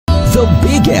The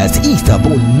biggest Easter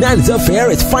Bonanza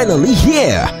Fair is finally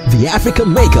here. The Africa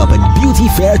Makeup and Beauty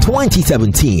Fair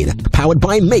 2017, powered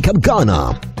by Makeup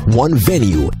Ghana. One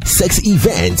venue, 6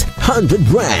 events, 100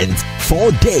 brands,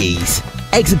 4 days.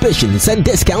 Exhibitions and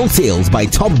discount sales by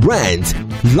top brands,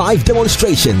 live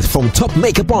demonstrations from top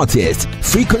makeup artists,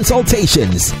 free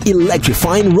consultations,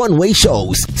 electrifying runway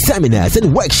shows, seminars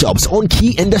and workshops on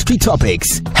key industry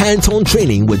topics, hands-on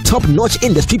training with top-notch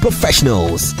industry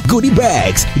professionals, goodie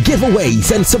bags,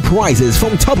 giveaways and surprises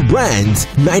from top brands.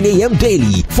 9 a.m.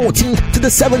 daily, 14th to the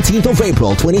 17th of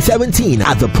April 2017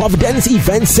 at the Providence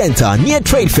Event Center near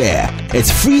Trade Fair.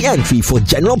 It's free entry for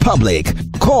general public.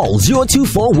 Call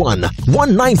 0241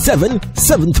 197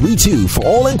 732 for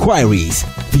all inquiries.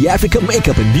 The Africa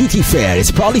Makeup and Beauty Fair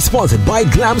is proudly sponsored by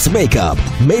Glam's Makeup,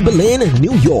 Maybelline,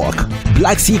 New York,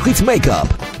 Black Secrets Makeup.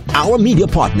 Our media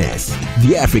partners,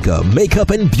 the Africa Makeup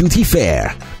and Beauty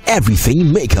Fair.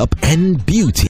 Everything makeup and beauty.